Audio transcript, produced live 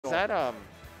Is that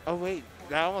Oh wait,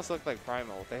 that almost looked like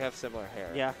Primal. They have similar hair.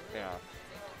 Yeah. Yeah.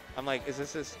 I'm like, is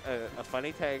this just a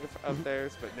funny tag of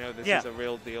theirs? But no, this is a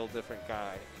real deal, different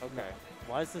guy. Okay.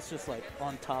 Why is this just like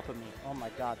on top of me? Oh my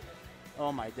god.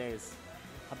 Oh my days.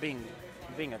 I'm being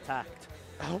attacked.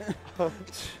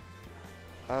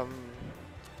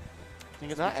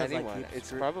 It's not anyone. Like,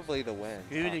 it's probably the wind.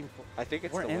 I think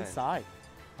it's the wind. We're inside.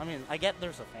 I mean, I get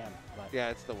there's a fan, but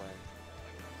yeah, it's the wind.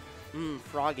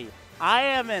 Froggy. I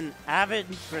am an avid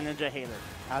Greninja hater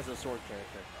as a sword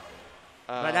character.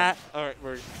 But all right,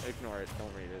 ignore it.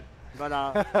 Don't read it. But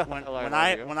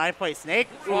when I play Snake,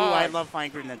 ooh, I love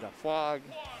playing Greninja. Fwog.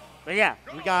 But yeah,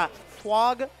 we got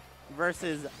Fwog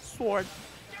versus Sword.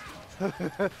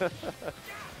 Yeah.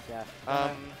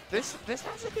 This has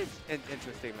an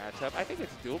interesting matchup. I think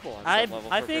it's doable on some level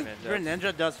I for think Greninja.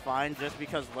 Greninja does fine just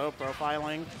because low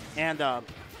profiling and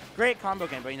great combo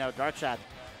game. But you know, DarkShad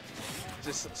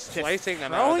just slicing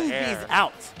them out of the air. Throwing these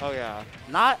out. Oh yeah.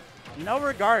 No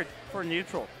regard for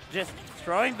neutral. Just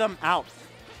throwing them out.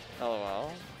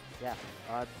 LOL. Yeah.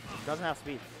 Doesn't have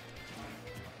speed.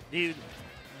 Dude,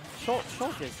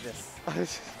 Shulk is just.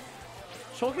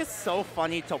 Shulk is so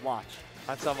funny to watch.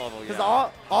 On some level, yeah.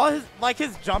 Because all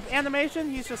his jump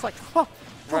animation, he's just like, huh.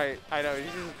 Right, I know.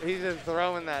 He's just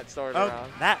throwing that sword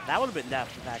around. That would have been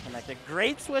death if that connected.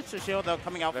 Great switch to shield though,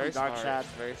 coming out from DarkShad.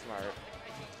 Very smart.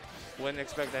 Wouldn't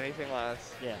expect anything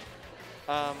less. Yeah.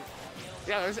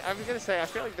 Yeah, I was gonna say I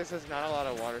feel like this is not a lot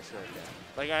of water sword yet.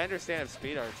 Like I understand if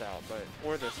speed art's out,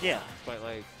 or this. Yeah. But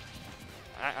like,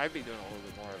 I'd be doing a little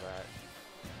bit more of that.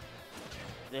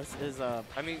 This is I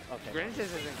mean, Greninja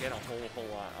doesn't get a whole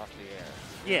lot off the air.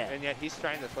 Yeah. And yet he's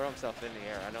trying to throw himself in the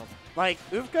air. I don't. Like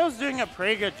Oofgo's doing a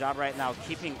pretty good job right now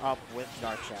keeping up with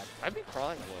DarkShad. I'd be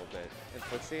crawling a little bit and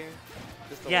footseeing.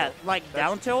 Yeah, like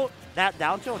down tilt, that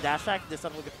down tilt dash attack. This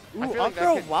up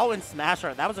throw while in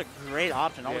Smasher. That was a great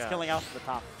option. Almost killing out to the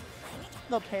top.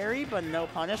 The parry, but no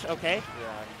punish. Okay.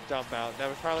 Yeah, jump out. That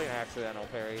was probably an accidental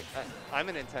parry. I'm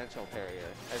an intentional parrier.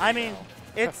 I mean,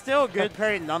 it's still a good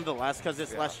parry nonetheless because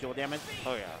it's less shield damage.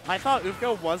 Oh yeah. I thought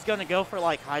Oofgo was gonna go for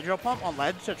like Hydro Pump on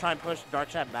ledge to try and push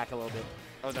DarkShad back a little bit.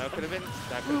 Oh, that could have been.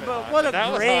 But what a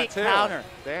great counter.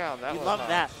 Damn, that was love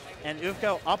that. And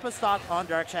Oofgo up a stock on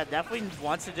DarkShad definitely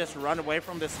wants to just run away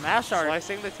from the smash art.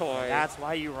 Slicing the toy. That's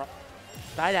why you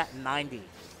died at 90.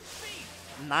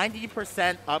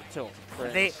 90% up tilt.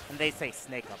 And they say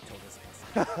Snake up tilt is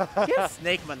this. Give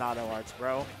Snake Monado arts,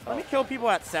 bro. Let me kill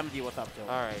people at 70 with up tilt.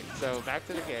 All right, so back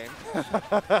to the game.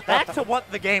 Back to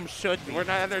what the game should be. We're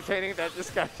not entertaining that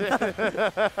discussion.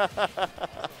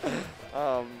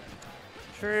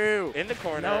 True. In the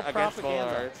corner against full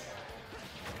arts.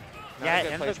 Not a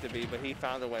good place to be, but he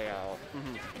found a way out.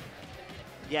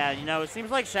 Yeah, you know, it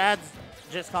seems like Shad's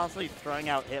just constantly throwing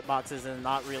out hitboxes and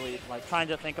not really like trying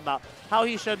to think about how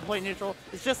he should play neutral.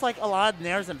 It's just like a lot of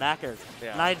nairs and backers.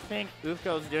 Yeah. And I think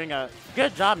Oofgo's doing a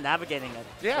good job navigating it.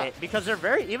 Yeah. Because they're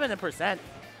very even in percent,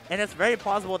 and it's very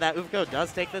plausible that Oofgo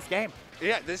does take this game.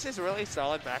 Yeah, this is really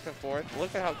solid back and forth.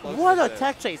 Look at how close What this a is.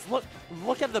 tech chase.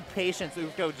 Look at the patience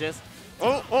Oofgo just...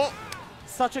 Oh!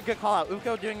 Such a good call out.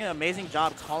 Oofgo doing an amazing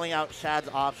job calling out Shad's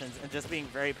options and just being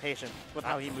very patient with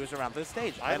how he moves around this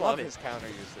stage. I love his counter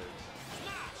usage.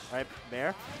 Right,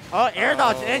 Bear. Oh, air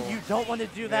dodge in. You don't want to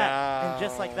do that. And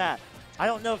just like that. I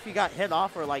don't know if he got hit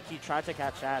off or like he tried to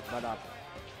catch Shad, but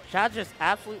Shad just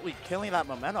absolutely killing that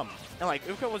momentum. And like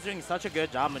Oofgo was doing such a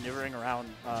good job maneuvering around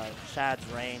Shad's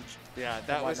range. Yeah,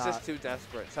 that was just too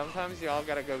desperate. Sometimes y'all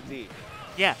gotta go deep.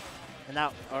 Yeah. And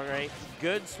now, all right,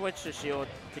 good switch to shield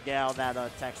to get out of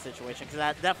that tech situation because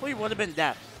that definitely would have been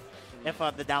death if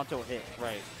the down tilt hit.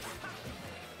 Right.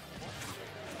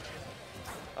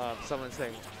 Someone's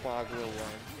saying Fwog will win.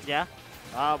 Yeah.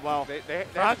 Well,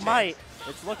 Frog might.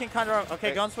 It's looking kind of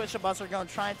okay. Going to switch to Buster. Going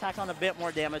to try and tack on a bit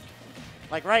more damage.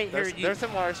 Like right here. There's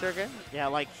some water circuit. Yeah,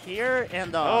 like here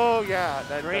and oh yeah,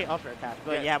 that great upper attack.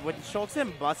 But yeah, with Shulk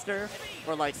and Buster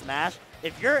or like Smash,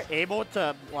 if you're able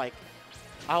to like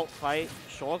outfight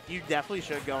Shulk, you definitely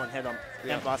should go and hit him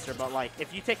and Buster. But like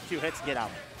if you take 2 hits, get out.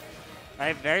 All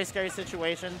right, very scary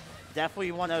situation.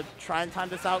 Definitely want to try and time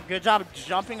this out. Good job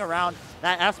jumping around.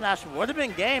 That F smash would have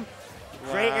been game.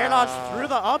 Great air dodge through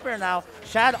the up air now.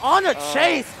 Shad on a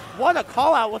chase. What a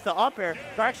call out with the up air.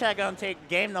 DarkShad going to take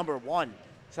game number 1.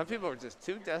 Some people are just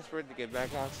too desperate to get back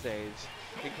on stage.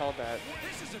 He called that.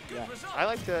 Yeah. I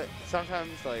like to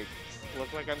sometimes like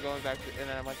look like I'm going back to, and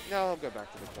then I'm like, no, I'll go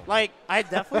back to the corner. Like, I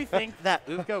definitely think that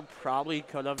Oofgo probably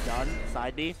could have done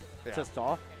side B to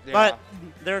stall. Yeah. But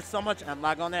there's so much end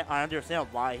lag on it, I understand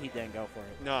why he didn't go for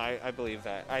it. No, I believe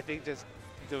that. I think just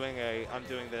doing I'm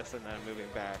doing this and then moving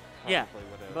back. Yeah,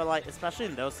 would've. but like especially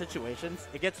in those situations,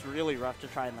 it gets really rough to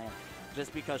try and land,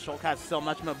 just because Shulk has so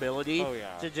much mobility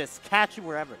to just catch you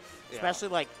wherever. Especially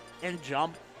like in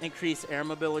jump, increase air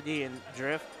mobility and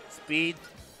drift speed.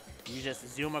 You just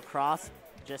zoom across,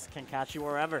 just can catch you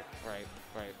wherever. Right.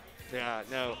 Yeah,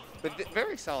 no, but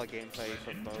very solid gameplay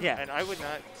from both. Yeah. And I would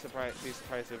not be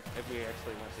surprised if we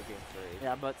actually went to game 3.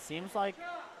 Yeah, but seems like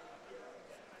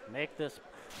make this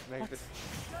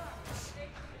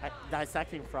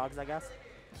dissecting frogs, I guess.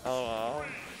 Oh.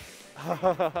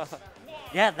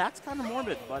 Yeah, that's kind of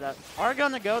morbid, but are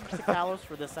gonna go to Kalos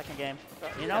for the second game.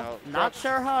 You know, not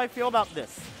sure how I feel about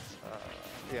this.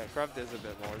 Yeah, Grubbed is a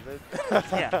bit morbid.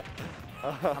 Yeah.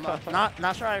 I'm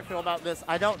not sure how I feel about this.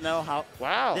 I don't know how.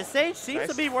 Wow. This stage seems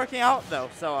to be working out, though.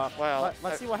 So well,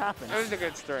 let's see what happens. It was a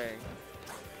good string.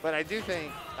 But I do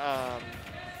think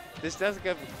this does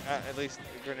give at least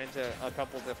Greninja a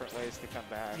couple different ways to come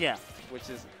back. Yeah. Which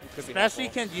is could be especially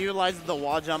helpful. can utilize the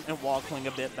wall jump and wall cling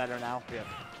a bit better now. Yeah.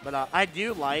 But I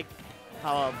do like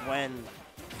how when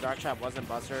DarkShad wasn't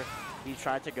Buster, he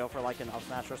tried to go for like an up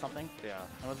smash or something. Yeah.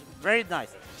 It was very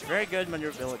nice. Very good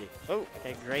maneuverability. Oh.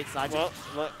 Okay, great side. Well,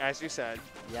 look, as you said.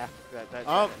 Yeah.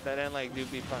 That end like do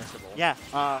be punishable. Yeah.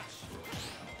 But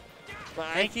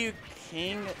thank you,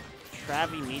 King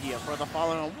Travi Media, for the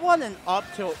following one and up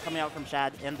tilt coming out from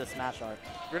Shad in the smash art.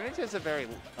 Greninja is a very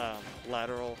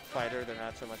lateral fighter. They're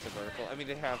not so much a vertical. I mean,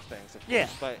 they have things, of yeah.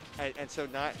 course, but and so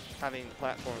not having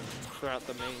platforms throughout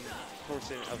the main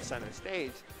portion of center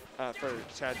stage for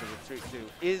Shad to retreat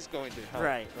to is going to help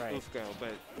Oofgo,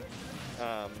 but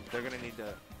they're going to need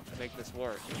to make this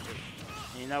work.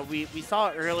 You know, we saw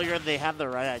it earlier. They had the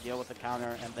right idea with the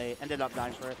counter, and they ended up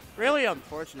dying for it. Really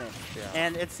unfortunate. Yeah.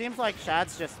 And it seems like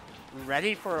Shad's just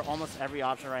ready for almost every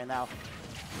option right now.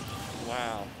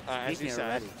 Wow. As you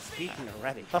said. Speaking of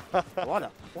ready. what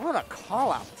a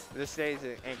call out. This stage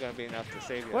ain't going to be enough to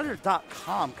save you.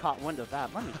 Twitter.com caught wind of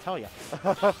that, let me tell you.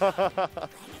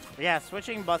 Yeah,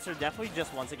 switching Buster definitely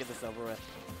just wants to get this over with.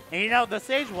 And you know, the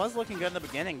stage was looking good in the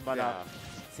beginning, but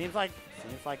seems like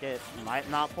it might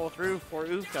not pull through for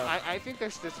Oofgo. I think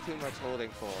there's just too much holding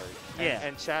forward.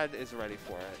 And Shad is ready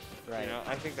for it. Right. You know,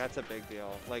 I think that's a big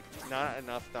deal. Like, not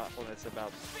enough thoughtfulness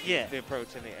about the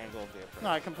approach and the angle of the approach. No,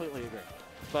 I completely agree.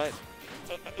 But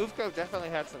Oofgo definitely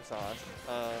had some sauce.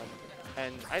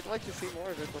 And I'd like to see more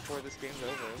of it before this game's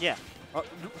over. Yeah.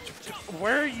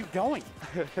 Where are you going?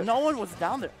 No one was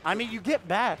down there. I mean, you get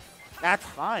back. That's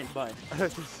fine, but...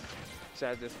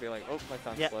 Shad just be like, oh, my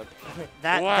tongue slipped.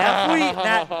 That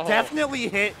definitely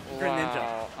hit Greninja.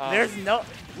 Wow. There's no...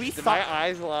 Did my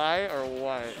eyes lie or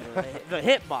what? The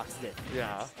hitbox did.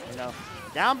 Yeah. You know,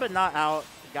 down but not out.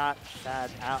 Got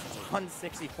Shad out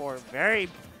 164. Very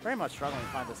much struggling to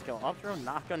find the skill. Up throw,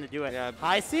 not going to do it. Yeah.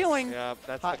 High ceiling. Yeah,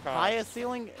 that's the cost. Highest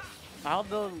ceiling out of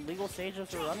the legal stages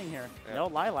we're running here. Yeah. No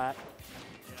Lilac.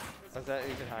 Is that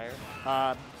even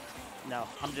higher? No,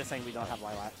 I'm just saying we don't have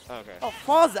Lilac. Okay. Oh,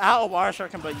 falls out of Water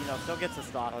Shuriken, but, you know, still gets a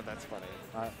stock. Oh, that's funny.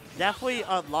 Definitely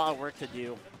a lot of work to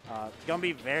do. Going to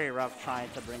be very rough trying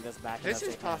to bring this back. This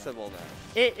is possible,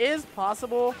 though. It is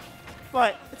possible,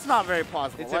 but it's not very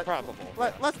plausible. It's improbable.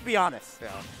 Let's be honest.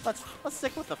 Yeah. Let's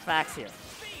stick with the facts here.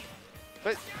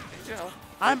 But, you know.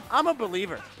 I'm a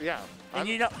believer. Yeah. And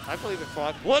you know, I believe in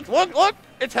Fog. Look!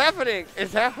 It's happening!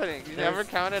 It's happening! You never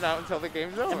count it out until the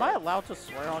game's over. Am I allowed to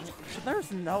swear on you?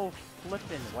 There's no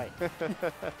flipping way.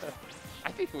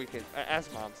 I think we could.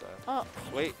 Ask Mom, so.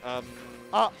 Wait,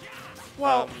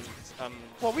 well,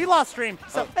 we lost stream.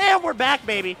 So, and we're back,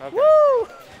 baby. Okay. Woo!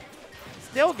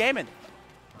 Still gaming.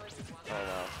 Oh,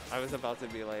 wow. I was about to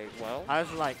be like, well. I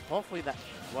was like, hopefully that,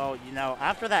 well, you know,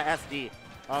 after that SD,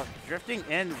 drifting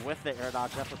in with the air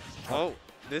dodge. Oh,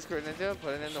 this Greninja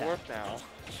putting in the work now.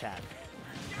 Shad,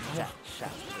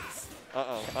 please.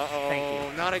 Uh-oh.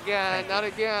 Thank you. Not again. Not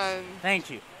again. Thank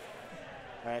you.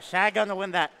 All right, Shad gonna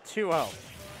win that 2-0.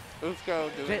 Oofgo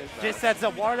doing his best. Just said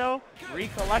Zawardo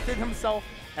recollected himself,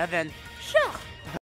 and then Shad.